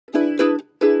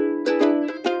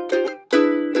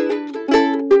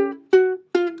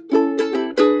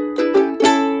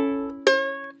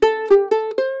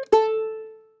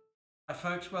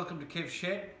folks, welcome to Kev's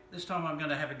Shed. This time I'm going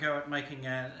to have a go at making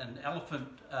an elephant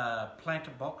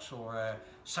planter box or a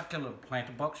succulent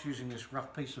planter box using this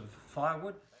rough piece of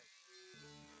firewood.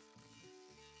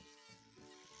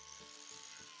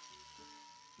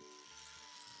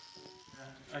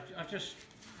 I've just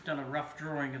done a rough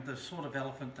drawing of the sort of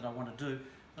elephant that I want to do.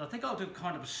 But I think I'll do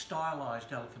kind of a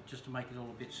stylized elephant just to make it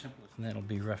all a bit simpler. And that'll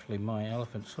be roughly my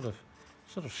elephant, sort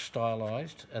of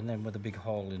stylized, and then with a big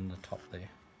hole in the top there.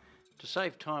 To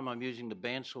save time, I'm using the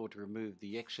bandsaw to remove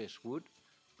the excess wood,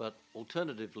 but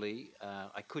alternatively,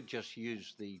 I could just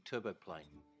use the turbo plane.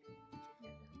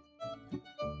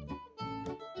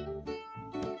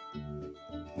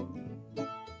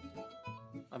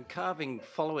 I'm carving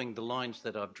following the lines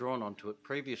that I've drawn onto it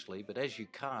previously, but as you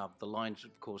carve, the lines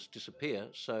of course disappear,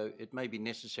 so it may be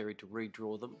necessary to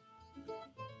redraw them.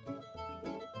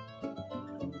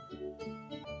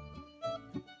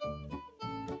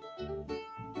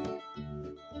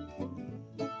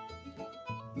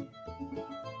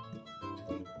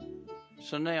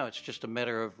 So now it's just a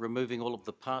matter of removing all of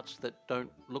the parts that don't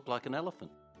look like an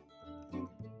elephant.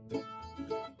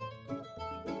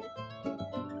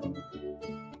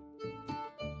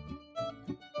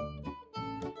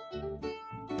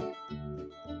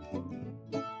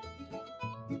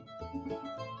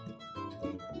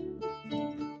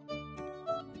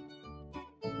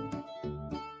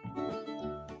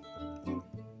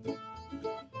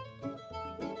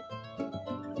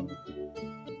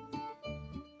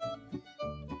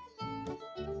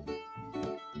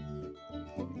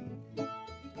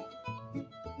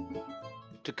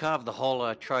 To carve the hole,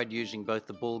 I tried using both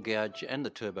the ball gouge and the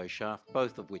turbo shaft,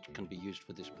 both of which can be used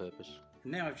for this purpose.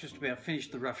 Now I've just about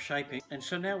finished the rough shaping, and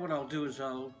so now what I'll do is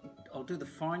I'll do the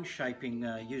fine shaping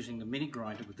using the mini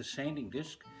grinder with the sanding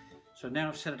disc. So now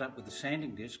I've set it up with the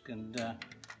sanding disc, and a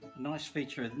nice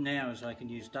feature now is I can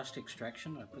use dust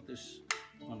extraction. I put this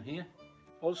on here.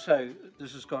 Also,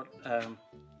 this has got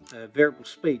variable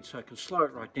speed, so I can slow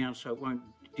it right down so it won't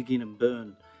dig in and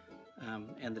burn,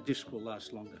 and the disc will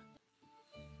last longer.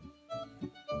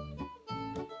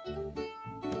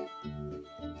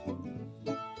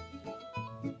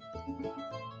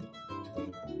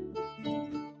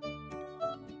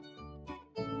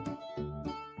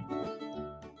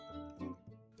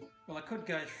 Well, I could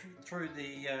go through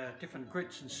the different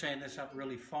grits and sand this up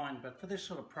really fine, but for this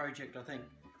sort of project I think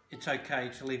it's okay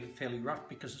to leave it fairly rough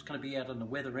because it's going to be out in the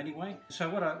weather anyway. So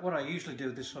what I usually do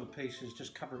with this sort of piece is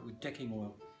just cover it with decking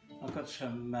oil. I've got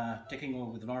some decking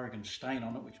oil with an Oregon stain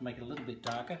on it, which make it a little bit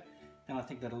darker, and I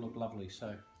think that'll look lovely.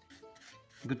 So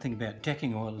the good thing about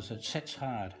decking oil is it sets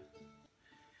hard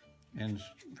and it's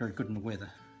very good in the weather.